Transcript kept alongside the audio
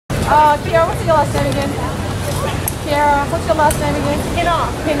Kiara, what's your last name again? Kiara, what's your last name again?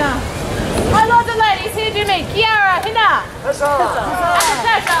 Hina. My lords and ladies, here do meet Kiara, Hina, and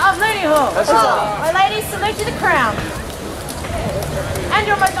Natasha of Looney Hawk. My ladies, salute to the crown. And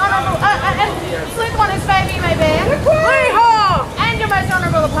your most honourable, and salute one whose favour you may bear. Looney Hawk! And your most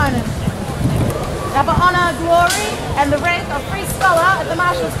honourable opponent. Now for honour, glory, and the rank of free scholar at the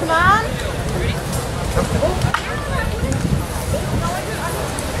Marshal's command.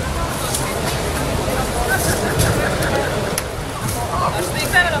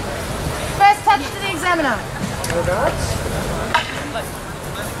 First touch to the examiner.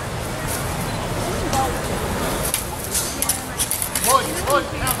 Lloyd,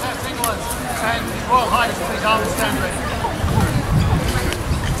 Countess England, and His Royal Highness, please arm and stand ready.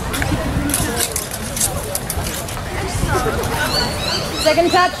 Second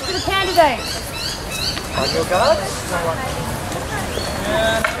touch to the candidate. On your guards.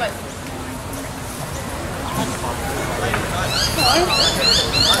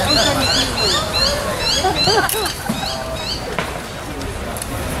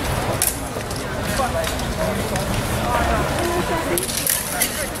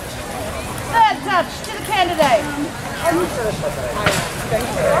 Third touch to the candidate.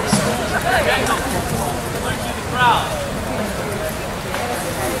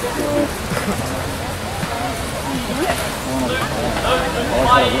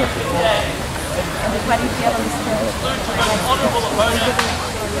 Honourable opponent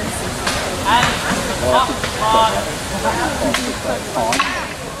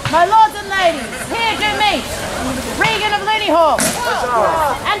My lords and ladies, here to meet Regan of Looney Hawk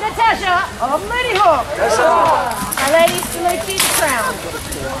and Natasha of Looney Hawk. My ladies, salute you the crown.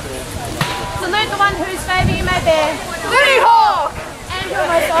 Salute the one whose favour you may bear, Looney Hawk, and your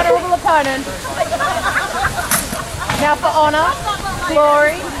most honourable opponent. Now for honour,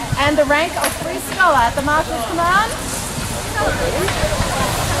 glory, and the rank of free scholar at the Marshal's command.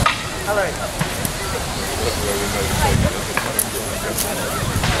 Hello.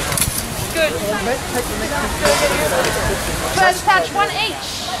 Good. First touch, one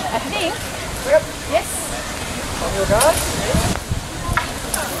each, I think. Yep. Yes. On your guard.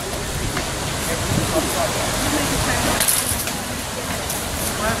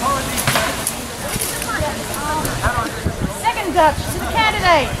 Second touch to the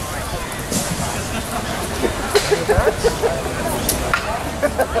candidate.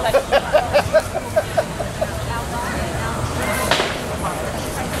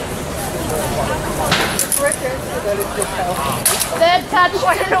 Third touch to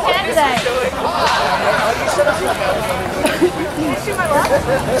the candidate.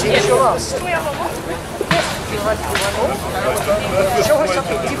 Show her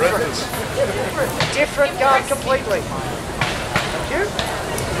something different. Different guard completely. Thank you.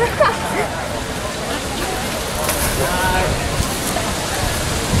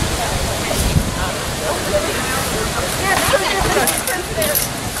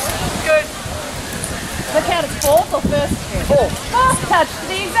 Good. The count is fourth or first? Fourth. Fourth touch to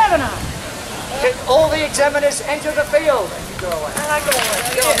the examiner. Can all the examiners enter the field? And you go away. And I go away.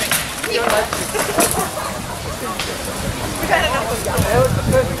 We've had enough of that. That was the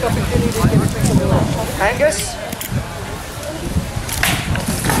perfect opportunity to get everything to do. Angus?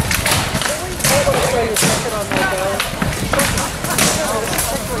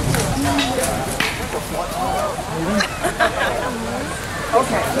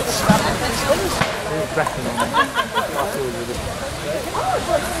 Okay, let's start with this, please.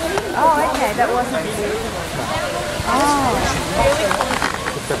 Oh, okay, that wasn't.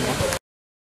 Oh.